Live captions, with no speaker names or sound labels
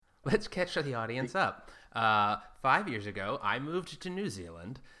Let's catch the audience up. 5 years ago, I moved to New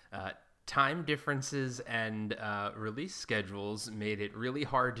Zealand. Time differences and release schedules made it really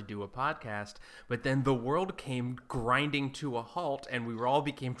hard to do a podcast, but then the world came grinding to a halt and we all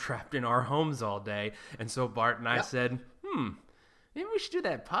became trapped in our homes all day. And so Bart and I said, maybe we should do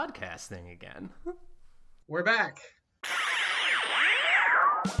that podcast thing again. We're back.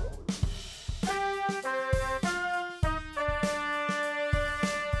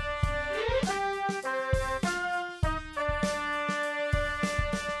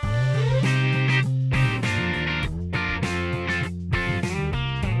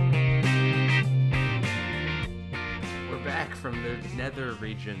 From the nether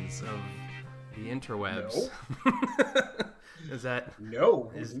regions of the interwebs. No. Is that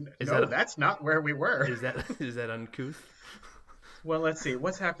no? that, that's not where we were. Is that uncouth? Well, let's see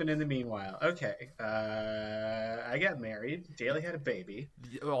what's happened in the meanwhile. Okay, I got married. Daley had a baby.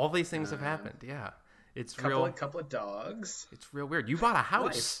 All these things have happened. Yeah, it's a couple of dogs. It's real weird. You bought a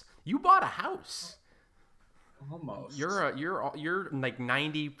house. You bought a house. Almost. You're like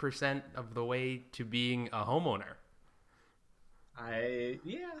 90% of the way to being a homeowner. I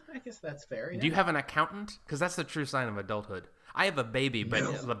guess that's fair. Yeah. Do you have an accountant? Because that's the true sign of adulthood. I have a baby, but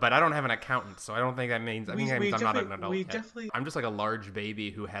I don't have an accountant, so I don't think that means. I think I'm not an adult. I'm just like a large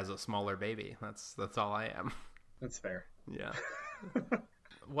baby who has a smaller baby. That's all I am. That's fair. Yeah.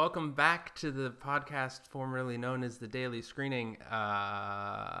 Welcome back to the podcast formerly known as the Daily Screening.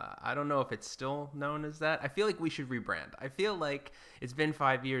 I don't know if it's still known as that. I feel like we should rebrand. I feel like it's been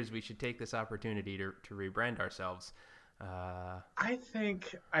 5 years. We should take this opportunity to rebrand ourselves. I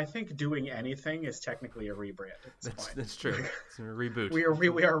think doing anything is technically a rebrand. That's true. It's a reboot. We are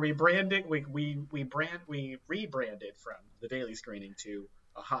rebranding. We rebranded from the Daily Screening to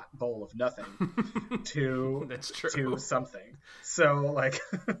a hot bowl of nothing to that's true. To something. So like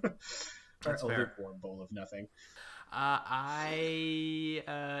that's a fair. lukewarm bowl of nothing. I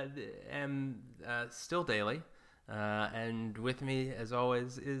am still Daley. And with me, as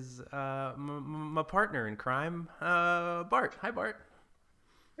always, is my partner in crime, Bart. Hi, Bart.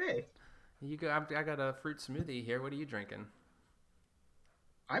 Hey. I got a fruit smoothie here. What are you drinking?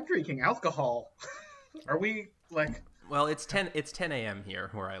 I'm drinking alcohol. Are we like? Well, it's 10 a.m. here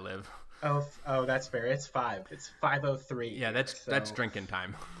where I live. Oh, that's fair. It's 5. It's 5:03. Yeah, that's drinking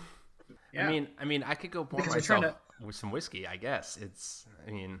time. Yeah. I mean, I could go pour myself with some whiskey. I guess It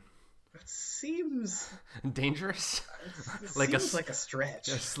seems dangerous. Like a stretch.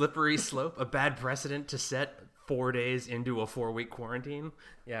 A slippery slope, a bad precedent to set 4 days into a 4-week quarantine.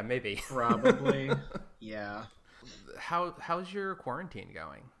 Yeah, maybe. Probably. Yeah. How's your quarantine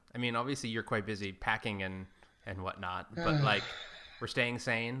going? I mean, obviously you're quite busy packing and whatnot, but like we're staying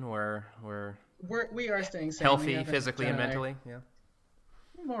sane. We are staying sane. Healthy physically and mentally. Yeah.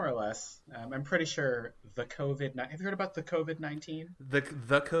 More or less. I'm pretty sure the COVID. Have you heard about the COVID-19? The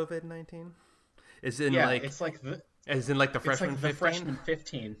COVID-19? It's like the freshman 15? The freshman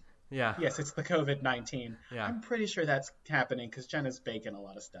 15. Yeah. Yes, it's the COVID-19. Yeah. I'm pretty sure that's happening because Jenna's baking a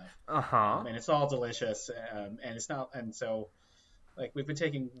lot of stuff. And it's all delicious, and it's not. And so, like, we've been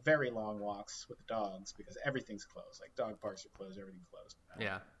taking very long walks with the dogs because everything's closed. Like, dog parks are closed, everything's closed.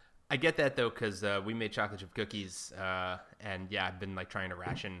 Yeah. I get that though, because we made chocolate chip cookies, and yeah, I've been like trying to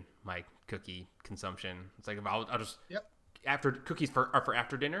ration my cookie consumption. It's like I'll just after cookies for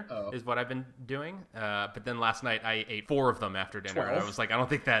after dinner is what I've been doing. But then last night I ate 4 of them after dinner, 12? and I was like, I don't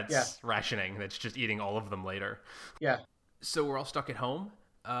think that's rationing. That's just eating all of them later. Yeah. So we're all stuck at home.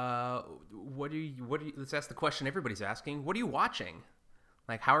 What do you? Let's ask the question everybody's asking. What are you watching?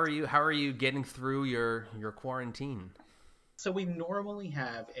 Like, how are you getting through your quarantine? So we normally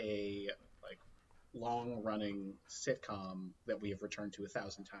have a long-running sitcom that we have returned to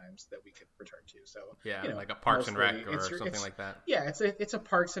 1,000 times that we could return to. So yeah, like a Parks and Rec or something like that. Yeah, it's a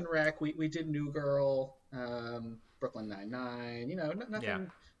Parks and Rec. We did New Girl, Brooklyn Nine-Nine.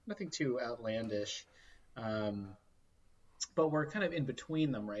 Nothing too outlandish. But we're kind of in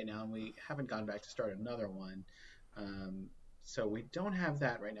between them right now, and we haven't gone back to start another one. So we don't have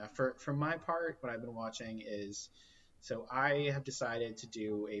that right now. For my part, what I've been watching is. So I have decided to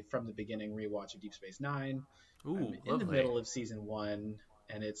do a from the beginning rewatch of Deep Space Nine. Ooh, in the middle of season 1,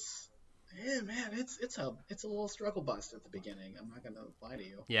 and it's a little struggle bust at the beginning. I'm not gonna lie to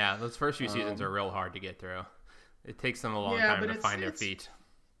you. Yeah, those first few seasons are real hard to get through. It takes them a long time to find their feet.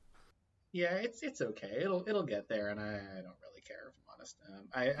 Yeah, it's okay. It'll get there, and I don't really care if I'm honest.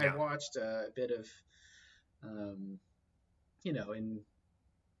 I watched a bit of, in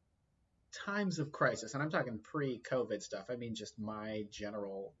times of crisis, and I'm talking pre-COVID stuff. I mean, just my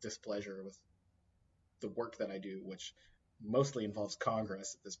general displeasure with the work that I do, which mostly involves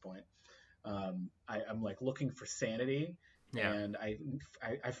Congress at this point. I'm like looking for sanity, and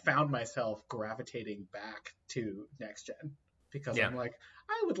I found myself gravitating back to Next Gen because I'm like,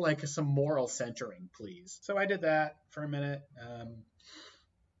 I would like some moral centering, please. So I did that for a minute.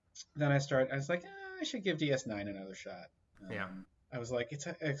 Then I was like, I should give DS9 another shot. I was like, it's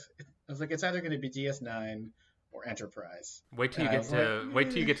either going to be DS9 or Enterprise. Wait till you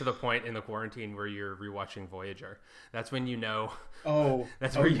get to the point in the quarantine where you're rewatching Voyager. That's when you know.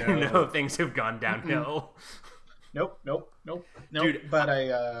 That's where you know things have gone downhill. Nope. Dude, but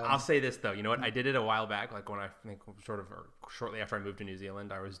I'll say this though. You know what? I did it a while back, like when I think shortly after I moved to New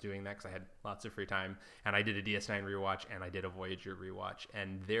Zealand, I was doing that because I had lots of free time, and I did a DS9 rewatch and I did a Voyager rewatch,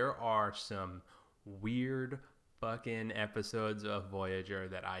 and there are some weird fucking episodes of Voyager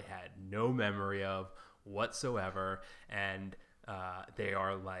that I had no memory of whatsoever, and they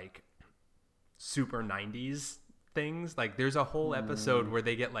are like super 90s things. Like there's a whole episode where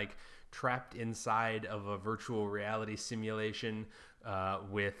they get like trapped inside of a virtual reality simulation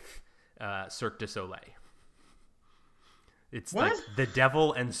with Cirque du Soleil. It's what? Like the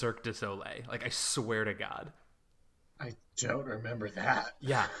devil and Cirque du Soleil. Like I swear to God. I don't remember that.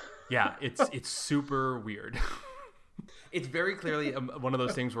 Yeah, it's super weird. It's very clearly one of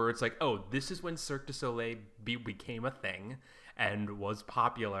those things where it's like, oh, this is when Cirque du Soleil became a thing and was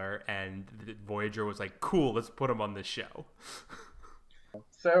popular, and Voyager was like, cool, let's put them on this show.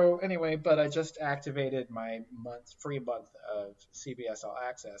 So anyway, but I just activated my free month of CBS All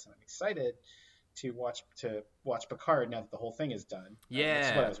Access, and I'm excited to watch Picard now that the whole thing is done. Yeah,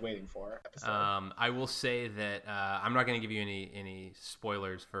 that's what I was waiting for. I will say that I'm not going to give you any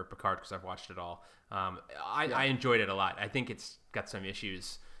spoilers for Picard because I've watched it all. I enjoyed it a lot. I think it's got some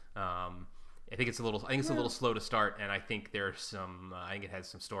issues. I think it's a little slow to start, and I think there's some. I think it has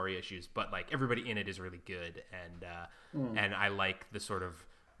some story issues, but like everybody in it is really good, and I like the sort of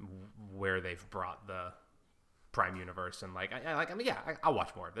where they've brought the Prime universe, and like I'll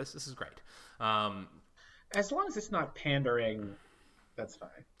watch more of this. This is great. As long as it's not pandering, that's fine.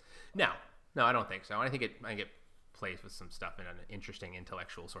 No, I don't think so. I think it plays with some stuff in an interesting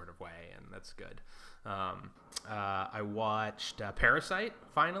intellectual sort of way, and that's good. I watched Parasite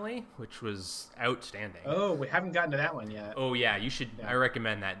finally, which was outstanding. Oh, we haven't gotten to that one yet. Oh yeah, you should. Yeah. I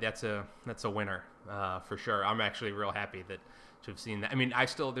recommend that. That's a winner for sure. I'm actually real happy to have seen that. I mean,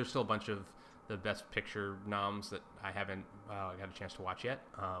 there's still a bunch of the Best Picture noms that I haven't got a chance to watch yet.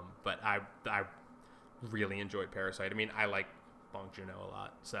 But I really enjoyed Parasite. I mean, I like Bong Joon-ho a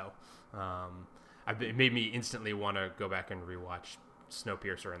lot, so it made me instantly want to go back and rewatch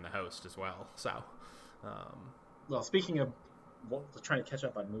Snowpiercer and The Host as well. So, well, speaking of trying to catch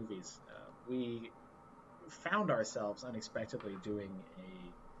up on movies, we found ourselves unexpectedly doing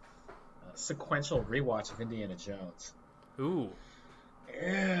a sequential rewatch of Indiana Jones. Ooh.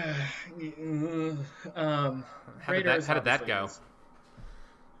 How did that go?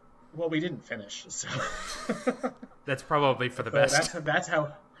 Well, we didn't finish, so that's probably for the best. That's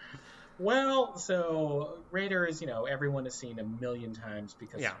how. Well, so Raiders, everyone has seen a million times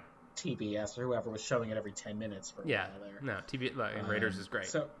because TBS or whoever was showing it every 10 minutes for a while there. No, TBS Raiders is great.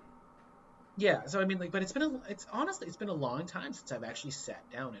 So I mean, like, but it's been a long time since I've actually sat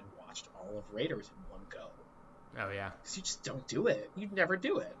down and watched all of Raiders in one go. Oh yeah, because you just don't do it. You never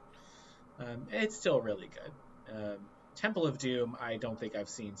do it. It's still really good. Temple of Doom, I don't think I've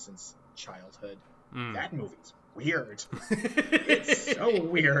seen since childhood. That movie's weird. It's so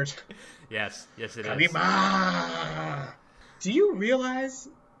weird. Yes, it is. Kalima! Do you realize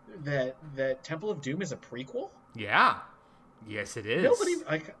that Temple of Doom is a prequel? Yeah. Yes, it is. Nobody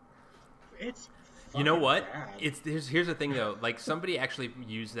it's. You know what? Bad. Here's the thing though. Like somebody actually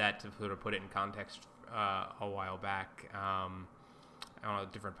used that to sort of put it in context a while back. On a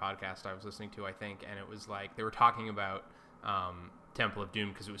different podcast I was listening to, I think, and it was like they were talking about Temple of Doom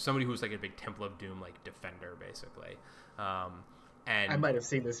because it was somebody who was like a big Temple of Doom like defender, basically. And I might have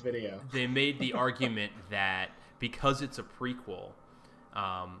seen this video. They made the argument that because it's a prequel,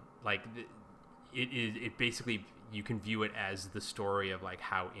 it basically you can view it as the story of like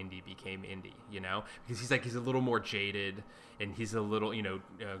how Indy became Indy, because he's a little more jaded and he's a little,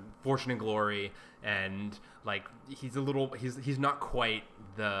 Fortune and Glory, and like he's not quite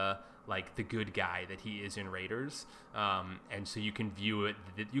the good guy that he is in Raiders, and so you can view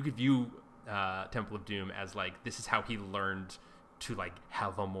Temple of Doom as like this is how he learned to like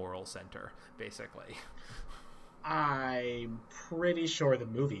have a moral center, basically. I'm pretty sure the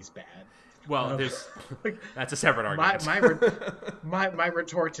movie's bad. Well, that's a separate argument. My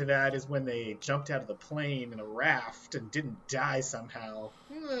retort to that is when they jumped out of the plane in a raft and didn't die somehow.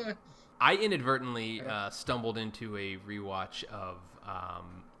 I inadvertently stumbled into a rewatch of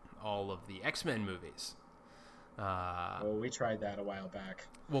all of the X-Men movies. Well, we tried that a while back.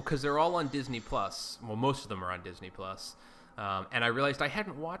 Well, because they're all on Disney Plus. Well, most of them are on Disney Plus. And I realized I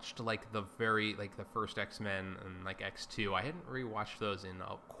hadn't watched the first X-Men and X2. I hadn't rewatched those in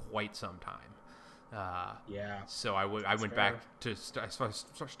quite some time. So I went back to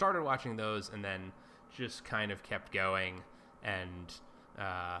started watching those, and then just kind of kept going, and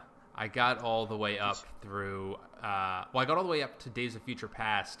I got all the way up through. I got all the way up to Days of Future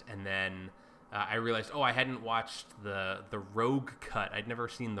Past, and then I realized, I hadn't watched the Rogue cut. I'd never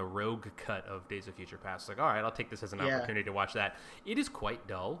seen the Rogue cut of Days of Future Past. All right, I'll take this as an opportunity to watch that. It is quite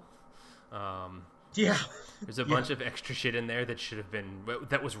dull. There's a bunch of extra shit in there that should have been,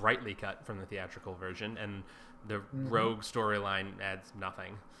 that was rightly cut from the theatrical version, and the Rogue storyline adds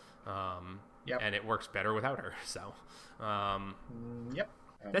nothing. And it works better without her. So,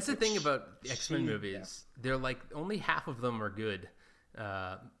 that's the thing about the X-Men movies. They're only half of them are good.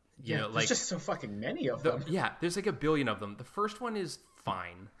 There's just so fucking many of them. There's a billion of them. The first one is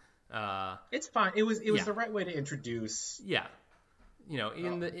fine. It's fine. It was the right way to introduce. In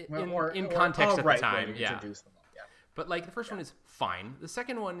context at the time. Introduce them all. But the first one is fine. The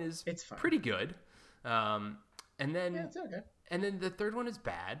second one is pretty good. And then it's okay. And then the third one is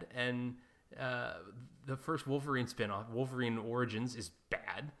bad. And the first Wolverine spinoff, Wolverine Origins, is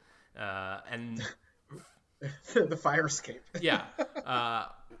bad. And the fire escape.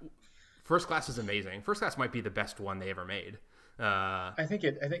 First Class is amazing. First Class might be the best one they ever made. I think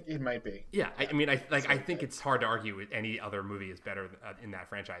it might be. I think it's hard to argue with any other movie is better in that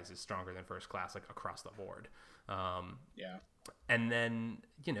franchise is stronger than First Class across the board. And then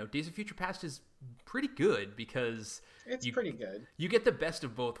Days of Future Past is pretty good because it's pretty good. You get the best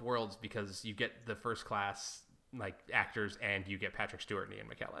of both worlds because you get the First Class actors and you get Patrick Stewart and Ian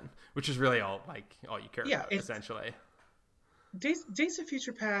McKellen, which is really all you care about essentially. Days of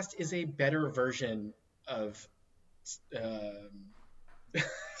Future Past is a better version of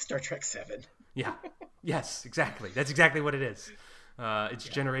Star Trek 7. Yes, exactly. That's exactly what it is. It's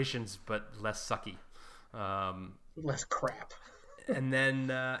Generations, but less sucky. Less crap. and then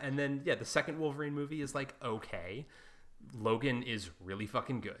the second Wolverine movie is okay. Logan is really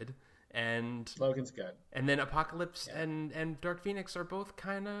fucking good. And Logan's good. And then Apocalypse and Dark Phoenix are both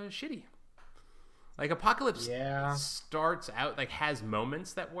kind of shitty. Apocalypse starts out has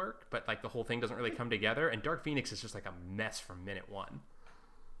moments that work, but the whole thing doesn't really come together. And Dark Phoenix is just a mess from minute one.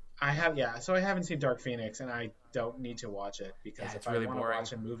 So I haven't seen Dark Phoenix, and I don't need to watch it because if really I want boring. to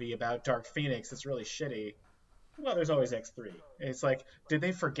watch a movie about Dark Phoenix, it's really shitty. Well, there's always X3. It's did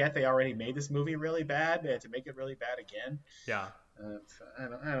they forget they already made this movie really bad? They had to make it really bad again. Yeah.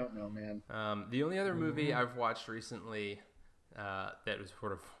 I don't know, man. The only other movie I've watched recently that was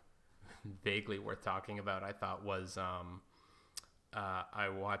sort of vaguely worth talking about, I thought was I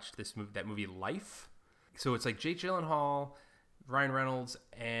watched that movie Life. So it's Jake Gyllenhaal, Ryan Reynolds,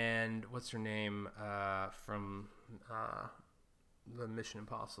 and what's her name from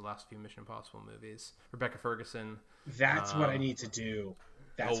the last few Mission Impossible movies, Rebecca Ferguson. That's what I need to do.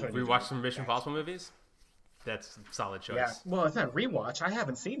 Rewatch some Mission Impossible movies. That's a solid choice. Yeah. Well, it's not rewatch. I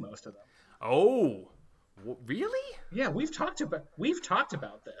haven't seen most of them. Oh. Really? Yeah, we've talked about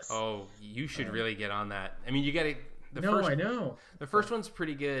this. Oh, you should really get on that. I mean, you got to. I know. The first one's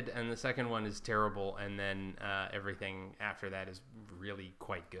pretty good, and the second one is terrible, and then everything after that is really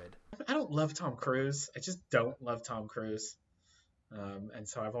quite good. I don't love Tom Cruise. I just don't love Tom Cruise, and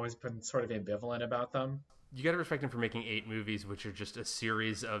so I've always been sort of ambivalent about them. You got to respect him for making 8 movies, which are just a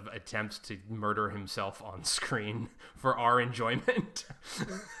series of attempts to murder himself on screen for our enjoyment.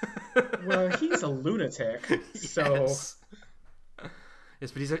 Well, he's a lunatic, so... Yes,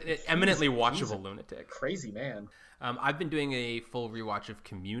 but he's an eminently watchable lunatic. Crazy man. I've been doing a full rewatch of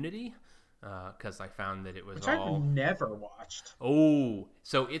Community because I found that it was Which I've never watched. Oh,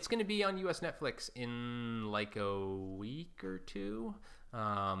 so it's going to be on US Netflix in a week or two.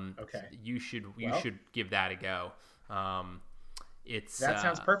 Okay. You should give that a go. It's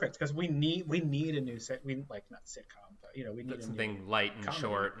sounds perfect because we need a new not sitcom, but we need something light and comedy.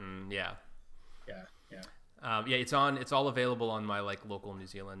 Short and yeah. It's all available on my local New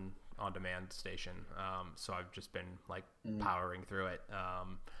Zealand on-demand station. So I've just been powering through it.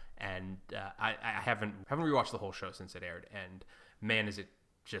 And I haven't rewatched the whole show since it aired. And man, is it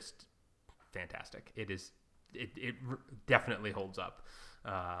just fantastic! It is. It definitely holds up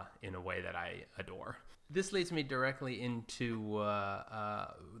in a way that I adore. This leads me directly into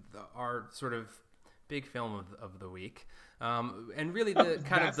our sort of big film of the week. And really the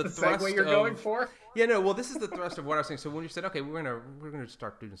kind of That's the the segue thrust you're of, going for? Yeah, no, well, this is the thrust of what I was saying. So when you said, okay, we're gonna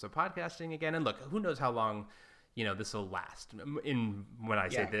start doing some podcasting again, and look, who knows how long, this will last. In when I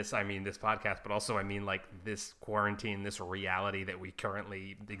say this, I mean this podcast, but also I mean like this quarantine, this reality that we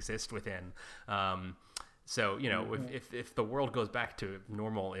currently exist within. So, if the world goes back to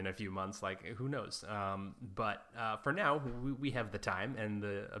normal in a few months, like, who knows? But for now, we have the time and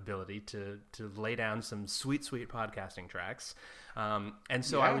the ability to lay down some sweet, sweet podcasting tracks. And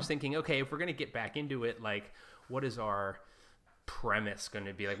so I was thinking, okay, if we're going to get back into it, like, what is our premise going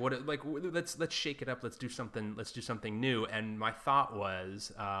to be? Let's shake it up. Let's do something new. And my thought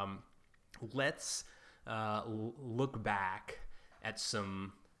was, let's look back at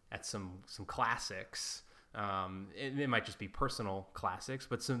some classics. It might just be personal classics,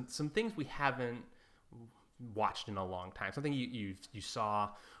 but some things we haven't watched in a long time. Something you saw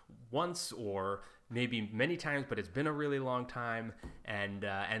once or maybe many times, but it's been a really long time, and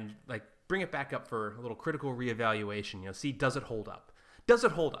like bring it back up for a little critical reevaluation. See, does it hold up? Does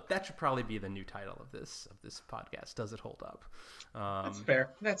it hold up? That should probably be the new title of this podcast. Does it hold up?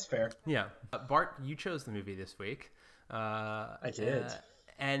 That's fair. Yeah, Bart, you chose the movie this week. I did.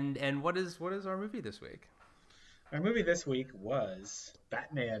 And what is our movie this week? Our movie this week was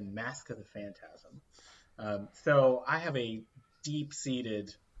Batman: Mask of the Phantasm. So I have a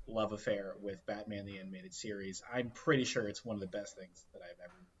deep-seated love affair with Batman the Animated Series. I'm pretty sure it's one of the best things that I've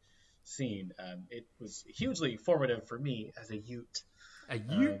ever seen. It was hugely formative for me as a Ute. A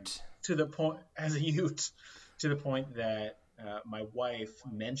Ute? To the point that my wife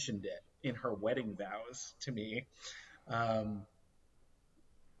mentioned it in her wedding vows to me.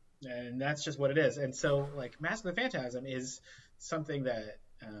 And that's just what it is. And so, like, Mask of the Phantasm is something that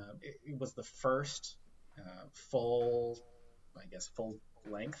it was the first full-length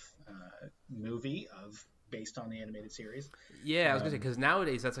movie based on the animated series. Yeah, I was gonna say, because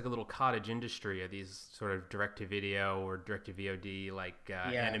nowadays that's like a little cottage industry of these sort of direct-to-video or direct-to-VOD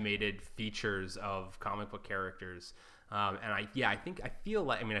animated features of comic book characters. And I feel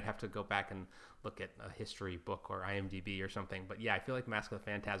like, I'd have to go back and look at a history book or IMDb or something, but yeah, I feel like Mask of the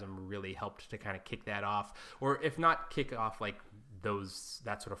Phantasm really helped to kind of kick that off, or if not kick off like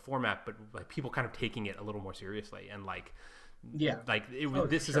that sort of format, but like people kind of taking it a little more seriously, and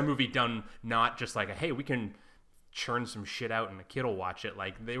this is a movie done not just like hey, we can churn some shit out and a kid will watch it.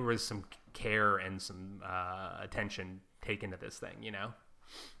 Like, there was some care and some attention taken to this thing,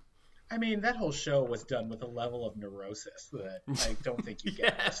 that whole show was done with a level of neurosis that I don't think you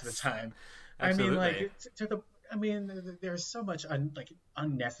get most of the time. Absolutely. There's so much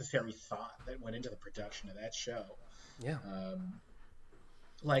unnecessary thought that went into the production of that show. Yeah.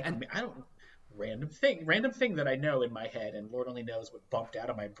 Random thing that I know in my head, and Lord only knows what bumped out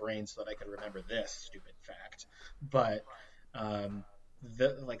of my brain so that I could remember this stupid fact. But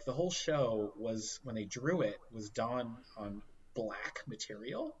the whole show was, when they drew it, was done on black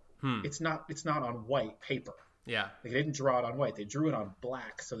material. It's not on white paper. Yeah. They didn't draw it on white. They drew it on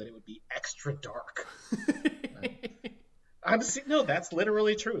black so that it would be extra dark. No, that's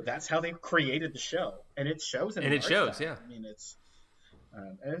literally true. That's how they created the show, and it shows. And it shows, yeah. And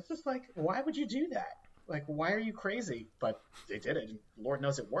it's just like, why would you do that? Like, why are you crazy? But they did it, and Lord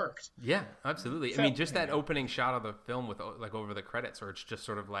knows it worked. Yeah, absolutely. So, that opening shot of the film with like over the credits, where it's just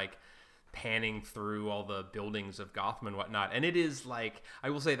sort of like panning through all the buildings of Gotham and whatnot, and it is like, I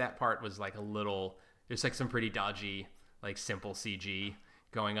will say that part was like a little. There's like some pretty dodgy, like simple CG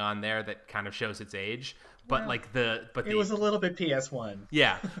going on there that kind of shows its age. But it was a little bit PS1.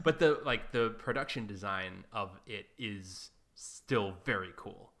 Yeah, but the production design of it is still very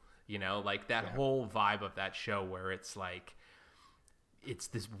cool. Whole vibe of that show where it's like, it's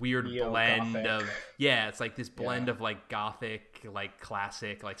this weird blend of it's like this blend of like gothic, like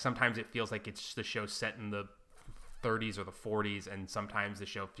classic. Like, sometimes it feels like it's the show set in the 30s or the 40s, and sometimes the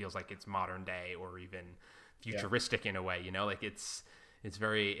show feels like it's modern day or even futuristic in a way. Like it's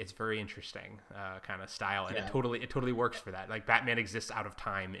very interesting kind of style, and it totally works for that. Like, Batman exists out of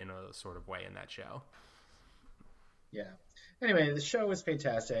time in a sort of way in that show. Yeah. Anyway, the show was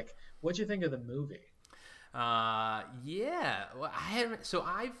fantastic. What'd you think of the movie? Yeah. Well,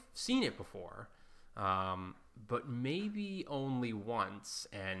 I've seen it before, but maybe only once,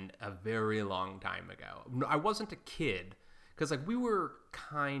 and a very long time ago. I wasn't a kid, because like we were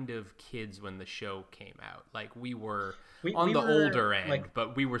kind of kids when the show came out. Like, we were on the older end,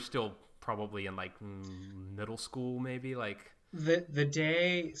 but we were still probably in like middle school, maybe like. The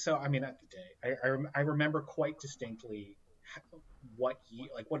day, so not the day. I remember quite distinctly what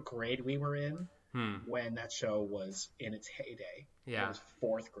grade we were in when that show was in its heyday. Yeah, it was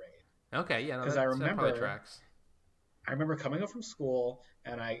fourth grade. Okay, yeah, no, because that probably tracks. I remember coming home from school,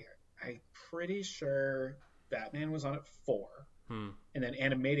 and I'm pretty sure Batman was on at 4, Hmm. and then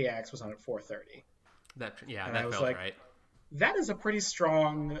Animaniacs was on at 4:30, Yeah, and I that was feels like, right. that is a pretty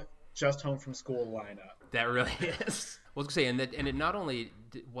strong just home from school lineup. That really is. I was gonna say, and it not only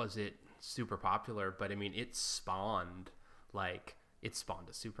was it super popular, but I mean, it spawned a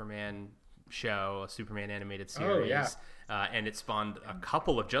Superman show, a Superman animated Oh yeah, series, and it spawned a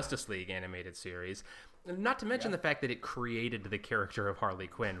couple of Justice League animated series. Not to mention yeah. the fact that it created the character of Harley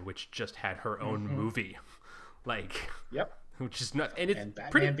Quinn, which just had her own Mm-hmm. movie, like, Yep. which is not, and it's And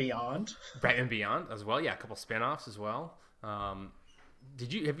pretty Batman Beyond. Batman Beyond as well. Yeah, a couple spin-offs as well.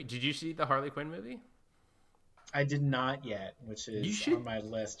 Did you see the Harley Quinn movie? I did not yet, which You is should on my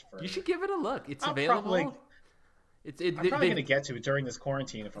list for. you should give it a look. It's I'll available. probably. I'm probably They've going to get to it during this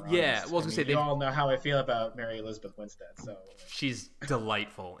quarantine, if we're yeah. honest. Well, I was gonna say you all know how I feel about Mary Elizabeth Winstead, so. she's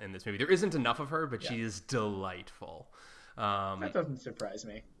delightful in this movie. There isn't enough of her, but Yeah. she is delightful. That doesn't surprise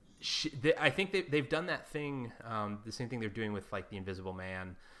me. I think they've done that thing, the same thing they're doing with like the Invisible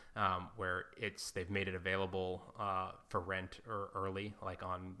Man, where they've made it available for rent or early, like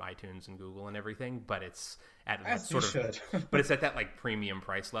on iTunes and Google and everything. But it's at that As you sort of, should. but it's at that like premium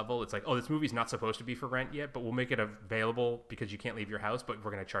price level. It's like, oh, this movie's not supposed to be for rent yet, but we'll make it available because you can't leave your house, but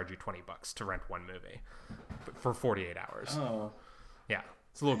we're going to charge you $20 to rent one movie for 48 hours. Oh. Yeah.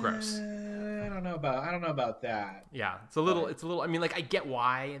 It's a little gross. I don't know about that. Yeah, it's a little. I mean, like, I get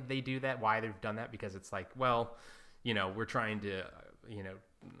why they do that, why they've done that, because it's like, well, we're trying to,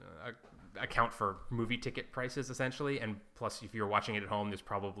 account for movie ticket prices essentially, and plus, if you're watching it at home, there's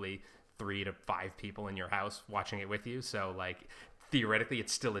probably 3 to 5 people in your house watching it with you, so like, theoretically,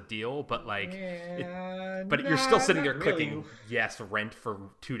 it's still a deal, but like, you're still sitting there clicking really. yes, rent for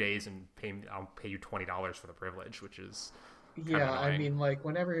 2 days, and I'll pay you $20 for the privilege, which is. Yeah, I mean, like,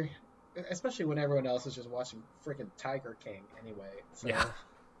 especially when everyone else is just watching freaking Tiger King anyway. So, Yeah.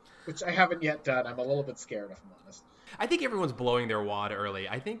 Which I haven't yet done. I'm a little bit scared, if I'm honest. I think everyone's blowing their wad early.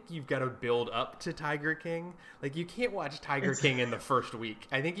 I think you've got to build up to Tiger King. Like, you can't watch Tiger King in the first week.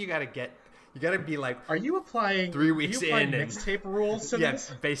 I think you got to be like, Are you applying 3 weeks in and mixtape rules to yeah,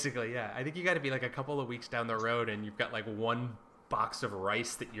 this? basically, yeah. I think you got to be like a couple of weeks down the road, and you've got like one box of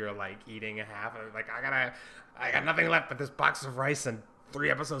rice that you're like eating a half of. Like, I got nothing left but this box of rice and 3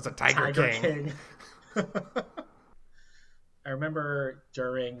 episodes of Tiger King. I remember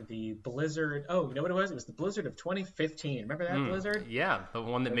during the blizzard. Oh, you know what it was? It was the blizzard of 2015. Remember that blizzard? Yeah, the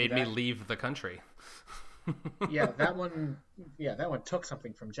one that made me leave the country. Yeah, that one. Yeah, that one took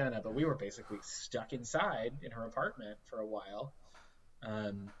something from Jenna, but we were basically stuck inside in her apartment for a while,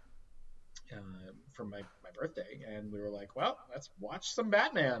 for my birthday, and we were like, well, let's watch some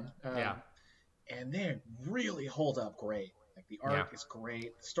Batman. Yeah. And they really hold up great. Like, the art is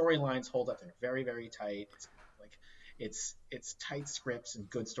great. The storylines hold up. They're very, very tight. It's tight scripts and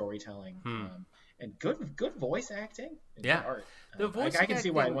good storytelling, and good voice acting and good art. The voice I can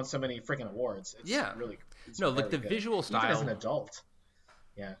see why it won so many freaking awards. It's like the good. visual style. Even as an adult.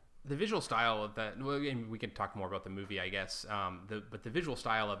 Yeah. The visual style of that, well, and we can talk more about the movie, I guess. But the visual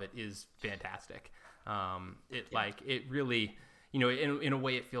style of it is fantastic. It really, in a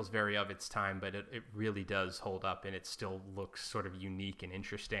way, it feels very of its time, but it really does hold up, and it still looks sort of unique and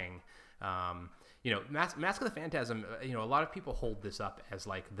interesting. Mask of the Phantasm. A lot of people hold this up as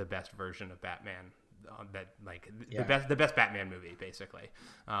like the best version of Batman. The best Batman movie, basically.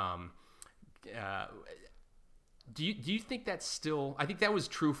 Do you think that's still? I think that was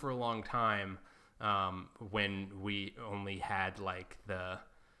true for a long time, when we only had like the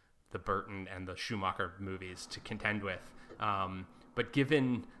Burton and the Schumacher movies to contend with. But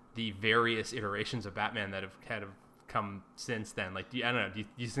given the various iterations of Batman that have come since then, like, I don't know. Do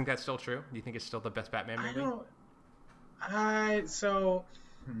you think that's still true? Do you think it's still the best Batman movie? I'm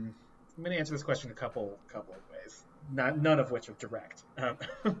going to answer this question a couple of ways. None of which are direct.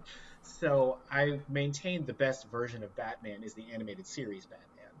 So I maintain the best version of Batman is the animated series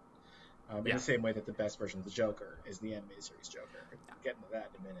Batman. In the same way that the best version of the Joker is the animated series Joker. I'll get into that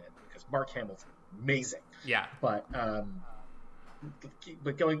in a minute, because Mark Hamill's amazing. Yeah. But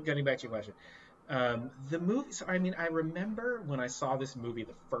getting back to your question, the movie. So, I mean, I remember when I saw this movie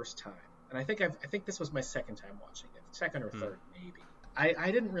the first time, and I think this was my second time watching it, second or third maybe.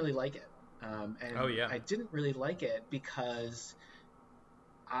 I didn't really like it. I didn't really like it because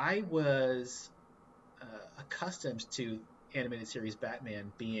I was accustomed to animated series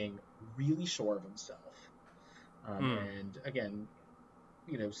Batman being really sure of himself, and again,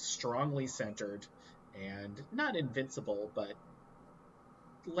 strongly centered and not invincible, but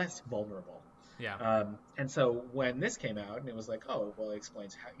less vulnerable. Yeah. And so when this came out, and it was like, oh, well, it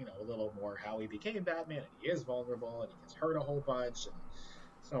explains how, a little more how he became Batman, and he is vulnerable, and he gets hurt a whole bunch, and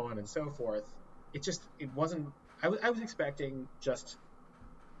so on and so forth. It wasn't. I was expecting just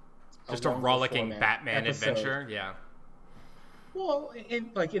a rollicking Batman episode. Adventure. Yeah. Well,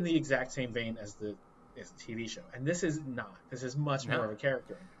 in the exact same vein as the TV show, and this is not. This is much more of a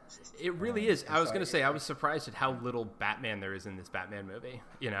character analysis. It really is. I was going to say, I was surprised at how little Batman there is in this Batman movie.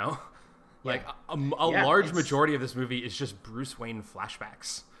 Like a large majority of this movie is just Bruce Wayne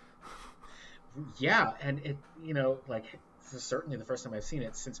flashbacks. Yeah, and it this is certainly the first time I've seen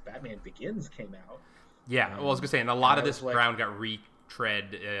it since Batman Begins came out. Yeah, well, I was going to say, and a lot of this ground got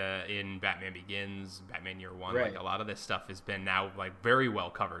retread in Batman Begins, Batman Year One. Right. Like a lot of this stuff has been now like very well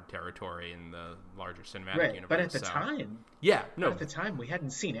covered territory in the larger cinematic universe. But at the time, at the time we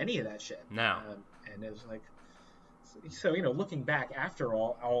hadn't seen any of that shit. No, and it was like, so looking back after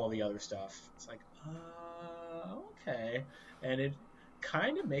all of the other stuff, it's like, okay, and it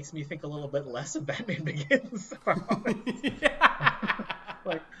kind of makes me think a little bit less of Batman Begins.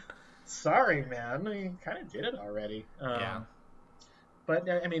 Like, sorry, man, you kind of did it already. But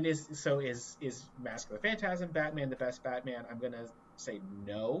I mean, is Mask of the Phantasm Batman the best Batman? I'm gonna say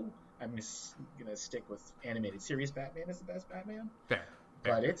no. I'm gonna stick with animated series Batman as the best Batman. Fair.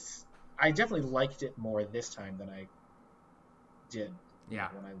 But I definitely liked it more this time than I did. When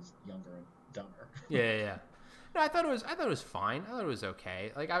I was younger and dumber. Yeah. No, I thought it was fine. I thought it was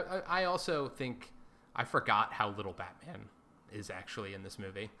okay. Like I also think I forgot how little Batman is actually in this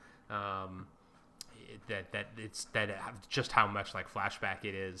movie. Just how much like flashback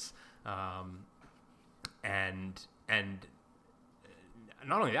it is, and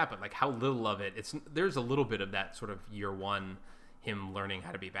not only that, but like how little of it. There's a little bit of that sort of year one, him learning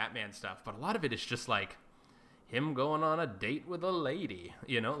how to be Batman stuff, but a lot of it is just like him going on a date with a lady.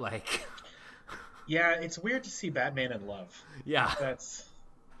 Like. Yeah, it's weird to see Batman in love. Yeah, that's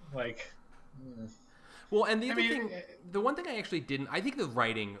like. Well, and the one thing I actually didn't, I think the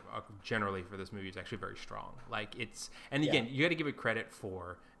writing generally for this movie is actually very strong. Like again, you got to give it credit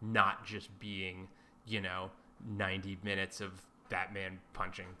for not just being, 90 minutes of Batman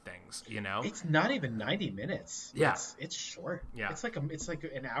punching things, It's not even 90 minutes. Yeah. It's short. Yeah. It's like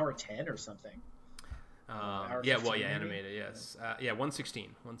an hour 10 or something. Animated, yes.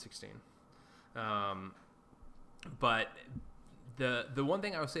 116. But the one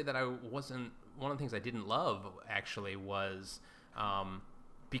thing I would say that one of the things I didn't love actually was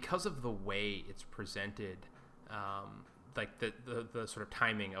because of the way it's presented, like the sort of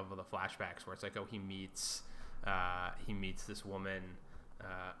timing of the flashbacks where it's like, oh, he meets this woman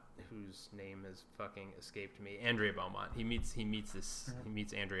whose name has fucking escaped me, Andrea Beaumont. He meets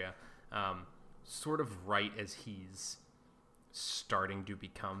Andrea sort of right as he's starting to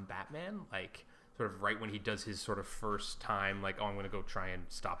become Batman, like sort of right when he does his sort of first time, like, oh, I'm going to go try and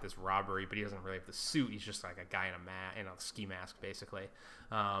stop this robbery, but he doesn't really have the suit. He's just like a guy in a ski mask, basically.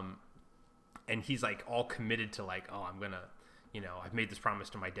 And he's like all committed to like, oh, I'm going to, I've made this promise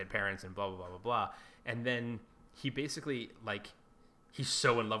to my dead parents and blah, blah, blah, blah, blah. And then he basically like, he's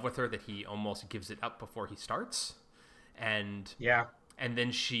so in love with her that he almost gives it up before he starts. And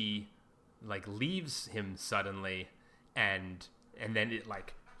then she like leaves him suddenly, and then it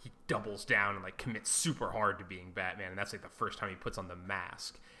like he doubles down and like commits super hard to being Batman, and that's like the first time he puts on the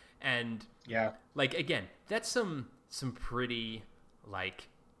mask. And like again, that's some pretty like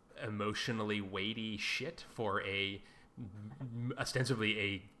emotionally weighty shit for ostensibly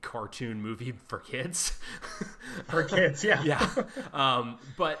a cartoon movie for kids. But there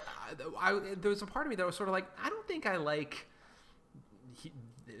was a part of me that was sort of like, I don't think I like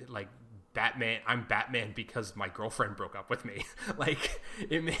Batman. I'm Batman because my girlfriend broke up with me. Like,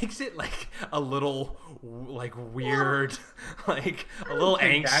 it makes it like a little like weird, like a little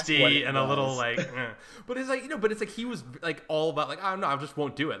angsty and a little like. But it's like but it's like he was like all about like, oh no, I just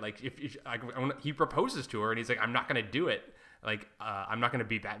won't do it. Like he proposes to her and he's like, I'm not gonna do it. Like I'm not gonna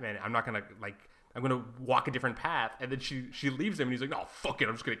be Batman. I'm not gonna like. I'm gonna walk a different path. And then she leaves him and he's like, no, fuck it.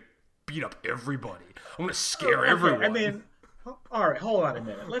 I'm just gonna beat up everybody. I'm gonna scare everyone. I mean. All right, hold on a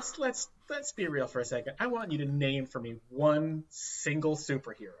minute. Let's be real for a second. I want you to name for me one single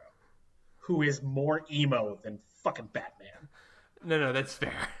superhero who is more emo than fucking Batman. No, that's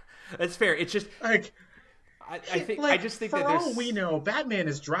fair. That's fair. It's just like I just think for that there's all we know, Batman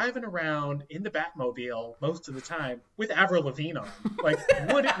is driving around in the Batmobile most of the time with Avril Lavigne on. Like,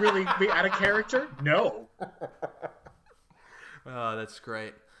 would it really be out of character? No. Oh, that's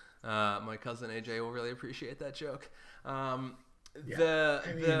great. My cousin AJ will really appreciate that joke. I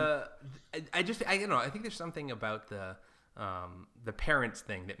don't know. I think there's something about the the parents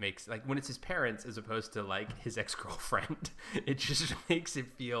thing that makes, like, when it's his parents as opposed to like his ex-girlfriend, it just makes it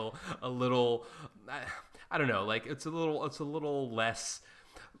feel a little, I don't know, like it's a little less.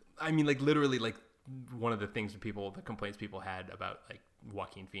 I mean, like literally, like one of the complaints people had about like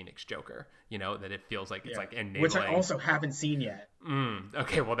Joaquin Phoenix Joker, you know, that it feels like it's like enabling, which I also haven't seen yet.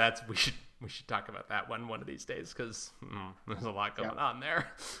 Okay, well we should talk about that one of these days, because there's a lot going on there.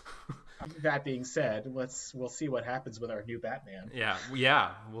 That being said, we'll see what happens with our new Batman.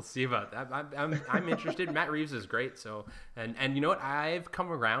 Yeah, we'll see about that. I'm interested. Matt Reeves is great. So and you know what? I've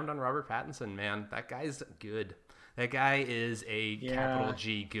come around on Robert Pattinson. Man, that guy's good. That guy is a capital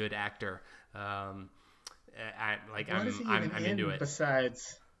G good actor. I'm into it.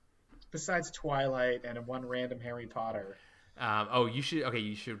 Besides Twilight and one random Harry Potter. You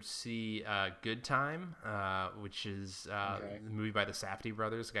should see Good Time, which is the movie by the Safdie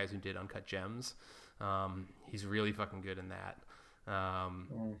brothers, the guys who did Uncut Gems. He's really fucking good in that.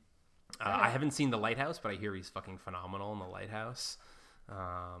 I haven't seen The Lighthouse, but I hear he's fucking phenomenal in The Lighthouse.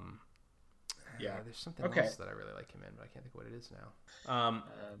 There's something else that I really like him in, but I can't think of what it is now.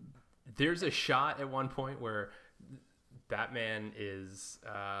 There's a shot at one point where Batman is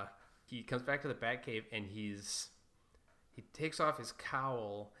he comes back to the Batcave and he takes off his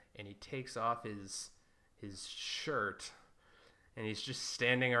cowl and he takes off his shirt, and he's just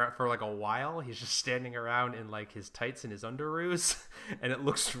standing around for like a while. He's just standing around in like his tights and his underoos, and it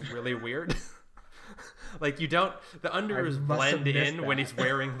looks really weird. Like the underoos blend in when he's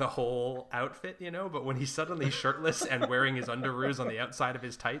wearing the whole outfit, you know, but when he's suddenly shirtless and wearing his underoos on the outside of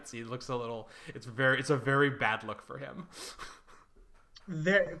his tights, he looks it's a very bad look for him.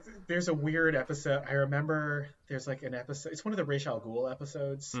 There's a weird episode. I remember there's like an episode. It's one of the Ra's al Ghul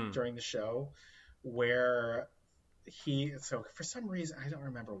episodes during the show where so for some reason, I don't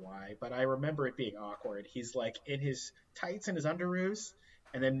remember why, but I remember it being awkward. He's like in his tights and his underoos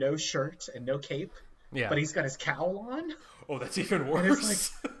and then no shirt and no cape. Yeah. But he's got his cowl on. Oh, that's even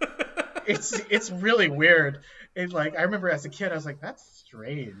worse. It's really weird. It like I remember as a kid, I was like, "That's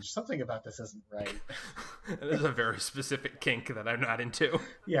strange. Something about this isn't right." There's a very specific kink that I'm not into.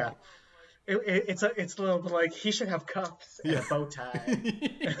 Yeah, it's a little bit like he should have cuffs and a bow tie.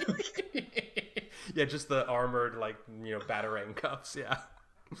 Yeah, just the armored batarang cuffs. Yeah.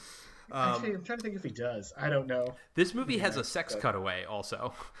 Actually, I'm trying to think if he does. I don't know. This movie has a sex cutaway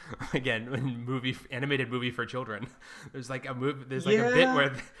also. Again, animated movie for children. There's like a bit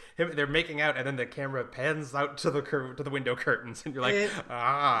where they're making out, and then the camera pans out to the window curtains, and you're like,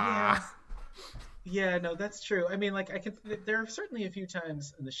 Yeah, no, that's true. I mean, there are certainly a few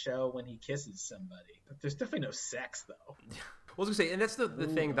times in the show when he kisses somebody, but there's definitely no sex though. I was gonna say, and that's the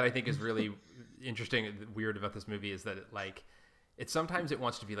thing that I think is really interesting and weird about this movie is that sometimes it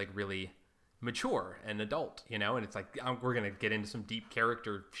wants to be like really mature and adult, you know, and it's like we're gonna get into some deep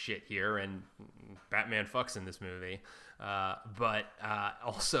character shit here, and Batman fucks in this movie, but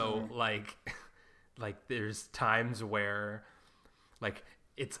also like there's times where like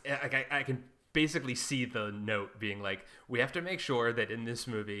it's like I can basically see the note being like, we have to make sure that in this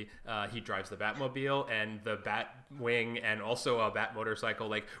movie he drives the Batmobile and the Batwing and also a Bat motorcycle.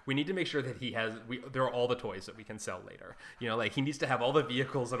 Like, we need to make sure that there are all the toys that we can sell later. You know, like he needs to have all the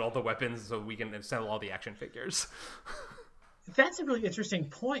vehicles and all the weapons so we can sell all the action figures. That's a really interesting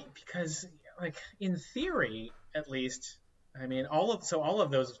point because, like, in theory, at least, I mean, all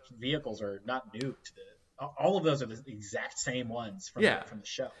of those vehicles are not new to all of those are the exact same ones from the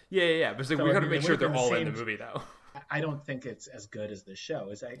show. Yeah. But we got to make sure they're all in the movie, though. I don't think it's as good as the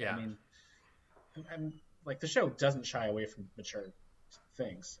show. I mean, I'm like the show doesn't shy away from mature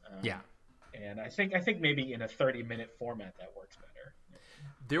things. And I think maybe in a 30-minute format that works better.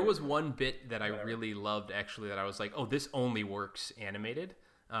 There was one bit that I really loved, actually, that I was like, oh, this only works animated,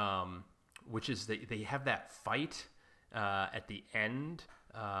 which is they have that fight at the end.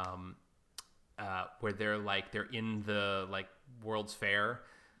 Where they're in the World's Fair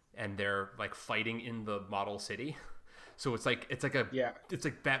and they're like fighting in the model city. So it's like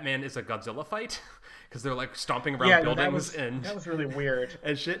Batman is a Godzilla fight because they're like stomping around buildings that was really weird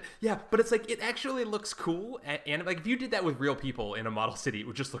and shit. Yeah, but it's like it actually looks cool, and like if you did that with real people in a model city, it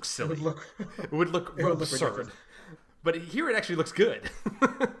would just look silly. It would look absurd. But here it actually looks good.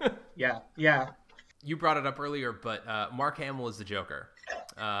 Yeah. You brought it up earlier, but Mark Hamill is the Joker.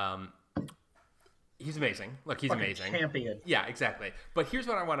 He's amazing. Look, he's amazing. Champion. Yeah, exactly. But here's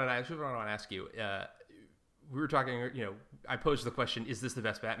what I want to ask you. We were talking, you know, I posed the question, is this the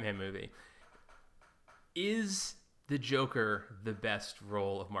best Batman movie? Is the Joker the best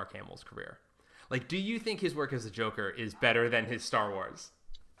role of Mark Hamill's career? Like, do you think his work as the Joker is better than his Star Wars?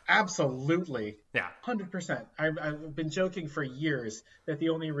 Absolutely. Yeah. 100%. I've been joking for years that the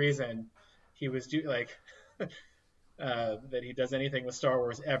only reason he was that he does anything with Star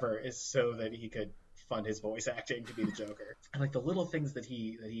Wars ever is so that he could fund his voice acting to be the Joker. And like the little things that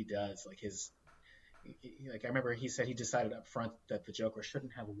he does, like I remember he said he decided up front that the Joker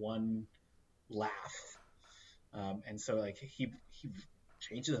shouldn't have one laugh, and so like he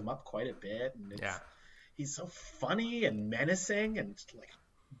changes them up quite a bit, and Yeah. he's so funny and menacing and like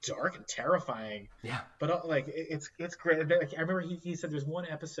dark and terrifying. Yeah. But like it's great. Like, I remember he said there's one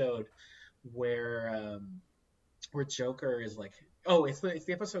episode where Joker is like, oh, it's the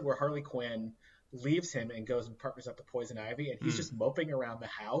episode where Harley Quinn leaves him and goes and partners up with Poison Ivy, and he's just moping around the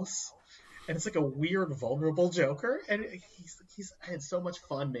house, and it's like a weird, vulnerable Joker, and I had so much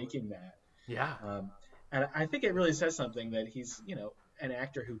fun making that. Yeah. And I think it really says something that he's an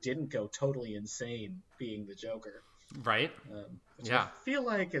actor who didn't go totally insane being the Joker. Right. Which Yeah. I feel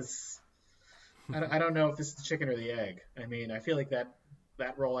like I don't know if this is the chicken or the egg. I mean, I feel like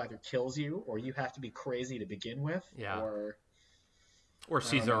that role either kills you or you have to be crazy to begin with. Yeah. Or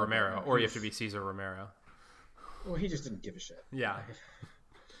Cesar Romero, or you have to be Cesar Romero. Well, he just didn't give a shit. Yeah.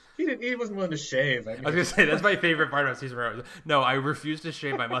 He wasn't willing to shave. I was gonna say that's my favorite part about Cesar Romero. No, I refuse to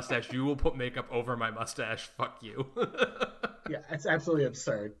shave my mustache. You will put makeup over my mustache. Fuck you. Yeah, it's absolutely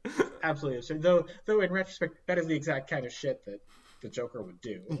absurd. Absolutely absurd. Though in retrospect, that is the exact kind of shit that the Joker would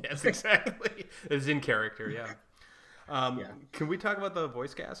do. Yes, exactly. It's in character. Yeah. Yeah. Can we talk about the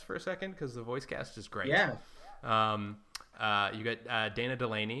voice cast for a second? Because the voice cast is great. Yeah. You got Dana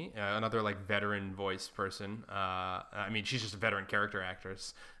Delaney, another like veteran voice person. I mean, she's just a veteran character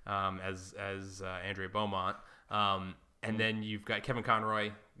actress, as Andrea Beaumont. And then you've got Kevin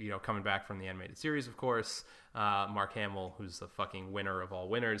Conroy, coming back from the animated series, of course. Mark Hamill, who's the fucking winner of all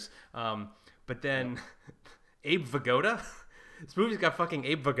winners. But then Abe Vigoda. This movie's got fucking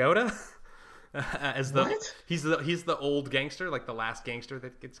Abe Vigoda. As the what? He's the old gangster, like the last gangster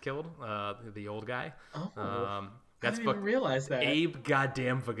that gets killed, the old guy. Oh, That's I didn't even realize that. Abe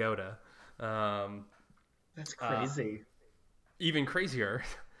goddamn Vigoda. That's crazy. Even crazier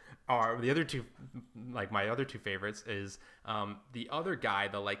are the other two. Like my other two favorites is the other guy,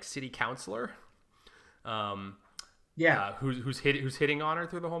 the like city councilor. Who's hitting on her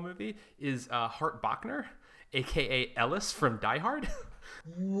through the whole movie is Hart Bochner, aka Ellis from Die Hard.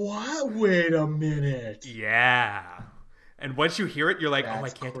 What? Wait a minute. Yeah. And once you hear it, you're like, That's oh, I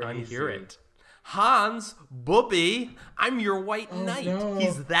can't crazy. unhear it. Hans Booby, I'm your white knight. No.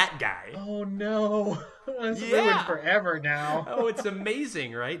 He's that guy. Oh no. That's ruined forever now. Oh, it's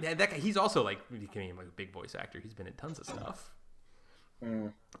amazing, right? And that guy, he's also like, he became like a big voice actor. He's been in tons of stuff.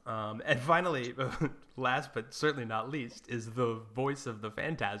 And finally, last but certainly not least, is the voice of the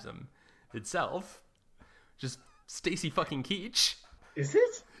Phantasm itself. Just Stacy fucking Keach. Is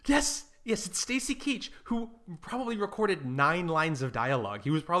it? Yes, it's Stacy Keach, who probably recorded 9 lines of dialogue. He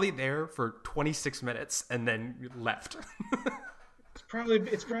was probably there for 26 minutes and then left. It's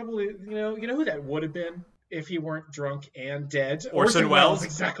probably you know who that would have been if he weren't drunk and dead. Orson Welles.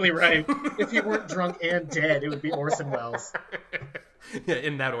 Exactly right. If he weren't drunk and dead, it would be Orson Welles. Yeah,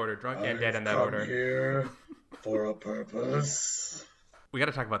 in that order, drunk and dead in that order. Here for a purpose. We got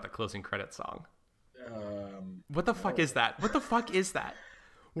to talk about the closing credits song. What the fuck is that? What the fuck is that?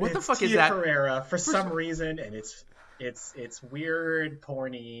 What the fuck Tia is that? Carrera for some reason, and it's weird,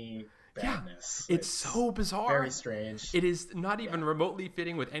 porny badness. Yeah, it's so bizarre. Very strange. It is not even remotely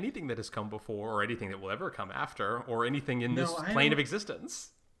fitting with anything that has come before, or anything that will ever come after, or anything in this plane of existence.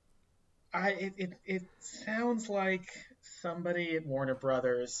 It sounds like somebody at Warner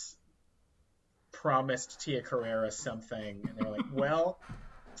Brothers promised Tia Carrera something, and they're like, well.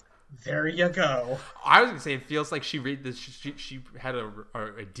 There you go. I was gonna say it feels like she had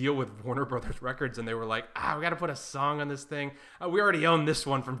a deal with Warner Brothers Records, and they were like, we got to put a song on this thing. We already own this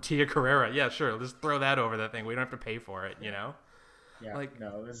one from Tia Carrera. Yeah, sure. Let's throw that over that thing. We don't have to pay for it. Yeah. Like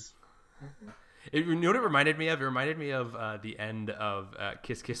no, it was. You know what it reminded me of? It reminded me of the end of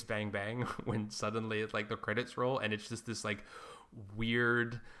Kiss Kiss Bang Bang when suddenly it's like the credits roll and it's just this like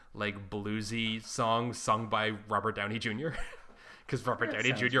weird like bluesy song sung by Robert Downey Jr. Because Robert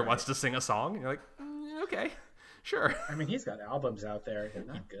Downey Jr. wants to sing a song. And you're like, okay, sure. I mean, he's got albums out there. They're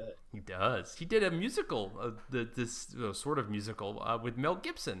not good. He does. He did a musical, this sort of musical with Mel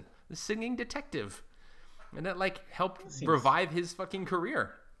Gibson, the singing detective. And that like helped revive his fucking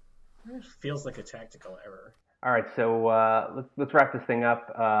career. It feels like a tactical error. All right, so let's wrap this thing up.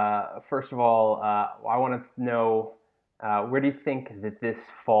 First of all, I want to know where do you think that this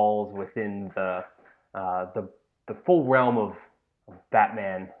falls within the full realm of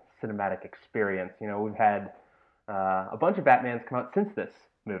Batman cinematic experience? You know, we've had a bunch of Batmans come out since this,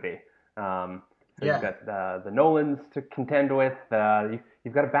 movie. So Yeah. you've got the Nolans to contend with.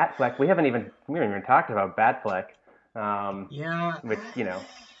 You've got a Batfleck. We haven't even talked about Batfleck, Yeah. which The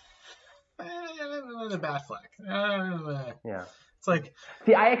Batfleck. yeah. It's like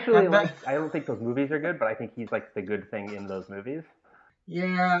See, I actually that. I don't think those movies are good, but I think he's like the good thing in those movies.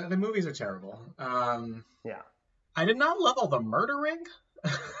 Yeah, the movies are terrible. Yeah. I did not love all the murdering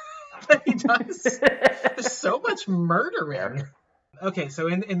that he does. There's so much murdering. Fair. Okay, so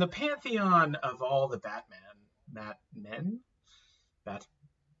in the pantheon of all the Bat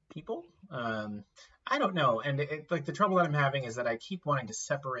people, I don't know. And like the trouble that I'm having is that I keep wanting to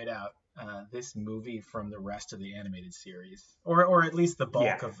separate out this movie from the rest of the animated series, or at least the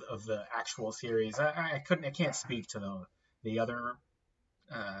bulk of the actual series. I can't speak to the other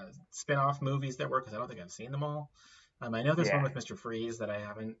spin-off movies that were, because I don't think I've seen them all. I know there's one with Mr. Freeze that I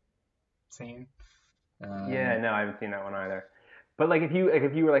haven't seen. No, I haven't seen that one either. But like if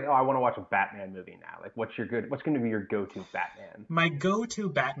you were like, oh, I want to watch a Batman movie now, like what's going to be your go-to Batman? My go-to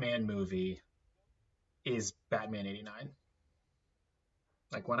Batman movie is Batman '89.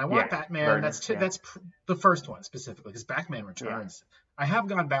 Like when I want Batman, that's the first one specifically, because Batman Returns. I have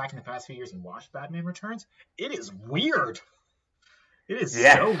gone back in the past few years and watched Batman Returns. It is weird. It is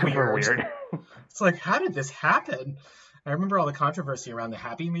so weird. It's like, how did this happen? I remember all the controversy around the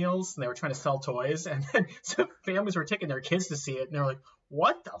Happy Meals, and they were trying to sell toys, and then some families were taking their kids to see it, and they were like,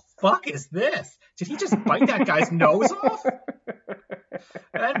 what the fuck is this? Did he just bite that guy's nose off?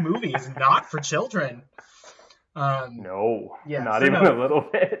 That movie is not for children. No, not even a little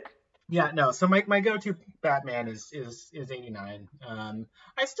bit. Yeah, no. So my go-to Batman is '89.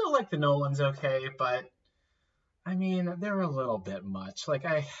 I still like the Nolans okay, but I mean they're a little bit much. Like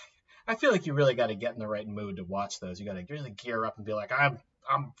I feel like you really got to get in the right mood to watch those. You got to really gear up and be like, I'm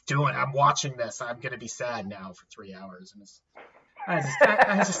watching this. I'm gonna be sad now for 3 hours, and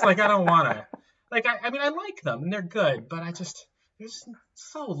I just like I don't want to. Like I mean I like them and they're good, but there's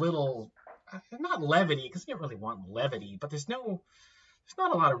so little. Not levity, because you don't really want levity, but there's not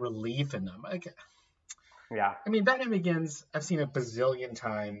a lot of relief in them. Like, yeah. I mean, Batman Begins, I've seen a bazillion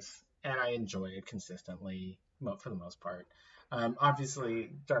times, and I enjoy it consistently for the most part. Obviously,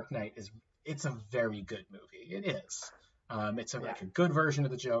 Dark Knight it's a very good movie. It is. It's like a good version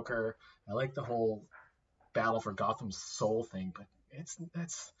of the Joker. I like the whole battle for Gotham's soul thing, but it's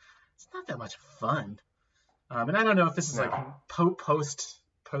not that much fun. And I don't know if this is like post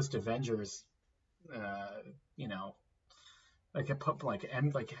Avengers, like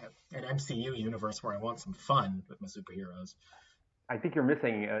an MCU universe where I want some fun with my superheroes. I think you're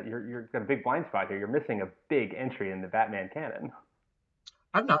missing. You're got a big blind spot here. You're missing a big entry in the Batman canon.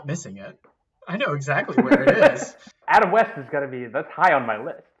 I'm not missing it. I know exactly where it is. Adam West is got to be. That's high on my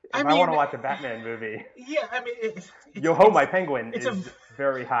list. If I want to watch a Batman movie, yeah, I mean, Yo Ho, My Penguin is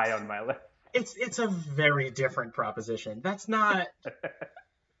very high on my list. It's a very different proposition. That's not.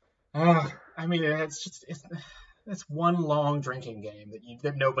 I mean, it's one long drinking game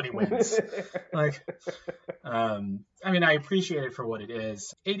that nobody wins. Like, I mean, I appreciate it for what it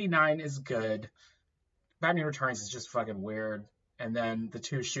is. '89 is good. Batman Returns is just fucking weird. And then the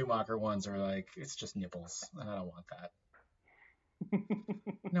two Schumacher ones are like, it's just nipples, and I don't want that.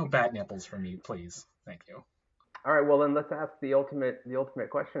 No bat nipples from you, please. Thank you. All right, well then let's ask the ultimate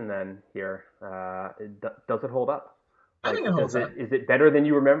question then here. Does it hold up? I think it holds up. Is it better than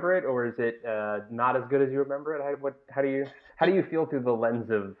you remember it, or is it not as good as you remember it? How do you feel through the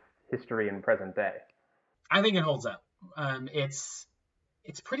lens of history and present day? I think it holds up. It's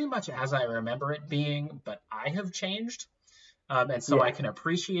pretty much as I remember it being, but I have changed, and so I can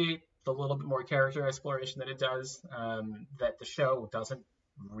appreciate the little bit more character exploration that it does, that the show doesn't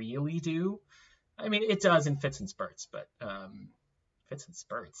really do. I mean, it does in fits and spurts, but fits and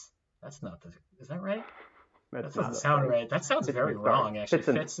spurts. That's not is that right? That doesn't sound right. That sounds very wrong, actually.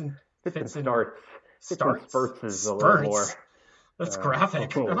 Fits and starts. Spurts is a little more. That's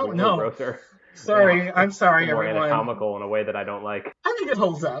graphic. Oh no. Grosser. Sorry, I'm sorry, more everyone. Anatomical in a way that I don't like. I think it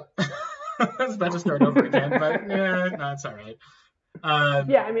holds up. I was about to start over again, but no, it's all right.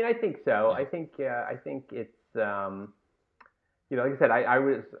 I mean, I think so. I think it's like I said,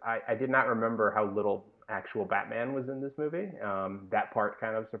 I did not remember how little actual Batman was in this movie. That part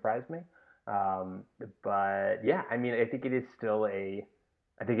kind of surprised me. But yeah, I mean, I think it is still a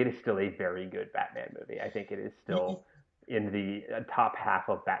very good Batman movie. I think it is still in the top half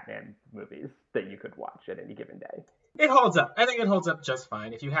of Batman movies that you could watch at any given day. It holds up. I think it holds up just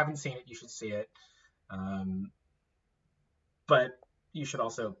fine. If you haven't seen it, you should see it. But you should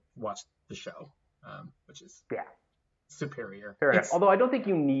also watch the show, which is superior. Fair enough. Although I don't think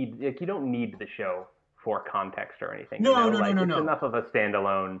you don't need the show for context or anything. No, you know? no. It's enough of a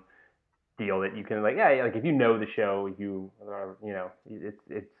standalone deal that you can like if you know the show,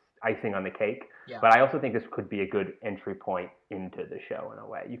 it's icing on the cake. Yeah. But I also think this could be a good entry point into the show in a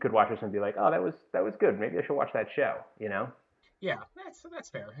way. You could watch this and be like, oh, that was good. Maybe I should watch that show. You know? Yeah, that's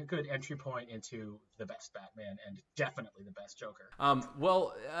fair. A good entry point into the best Batman and definitely the best Joker.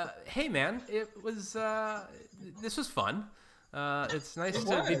 Hey man, this was fun. It's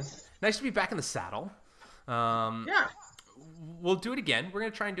nice to be back in the saddle. Yeah. We'll do it again. We're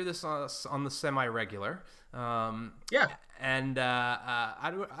gonna try and do this on the semi-regular. Yeah. And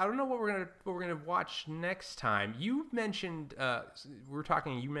I don't know what we're gonna watch next time. You mentioned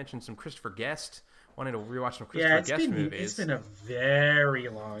you mentioned some Christopher Guest. Wanted to rewatch some Christopher Guest movies. It's been a very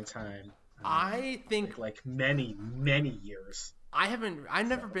long time. I think like many years. I've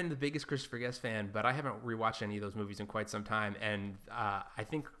never been the biggest Christopher Guest fan, but I haven't rewatched any of those movies in quite some time, and I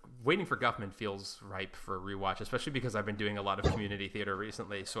think Waiting for Guffman feels ripe for a rewatch, especially because I've been doing a lot of community theater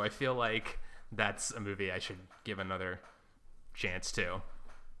recently, so I feel like that's a movie I should give another chance to.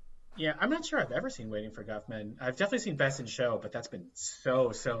 Yeah, I'm not sure I've ever seen Waiting for Guffman. I've definitely seen Best in Show, but that's been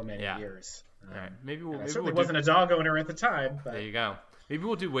so many years. All right, maybe we'll wasn't a dog owner at the time. But... There you go. Maybe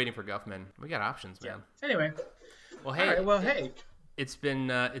we'll do Waiting for Guffman. We got options, man. Yeah. Anyway. Well, hey. Hey. It's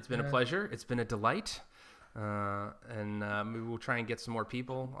been a pleasure. It's been a delight. And maybe we'll try and get some more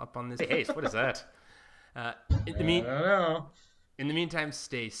people up on this. Hey, what is that? I don't know. In the meantime,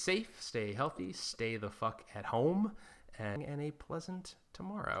 stay safe, stay healthy, stay the fuck at home, and a pleasant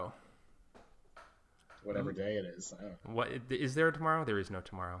tomorrow. Whatever day it is. What is there a tomorrow? There is no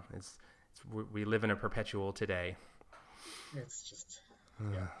tomorrow. We live in a perpetual today. It's just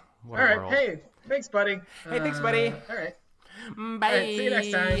yeah. All right. Hey, thanks, buddy. Hey, thanks, buddy. All right. Bye. All right, see you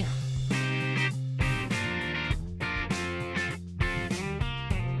next time.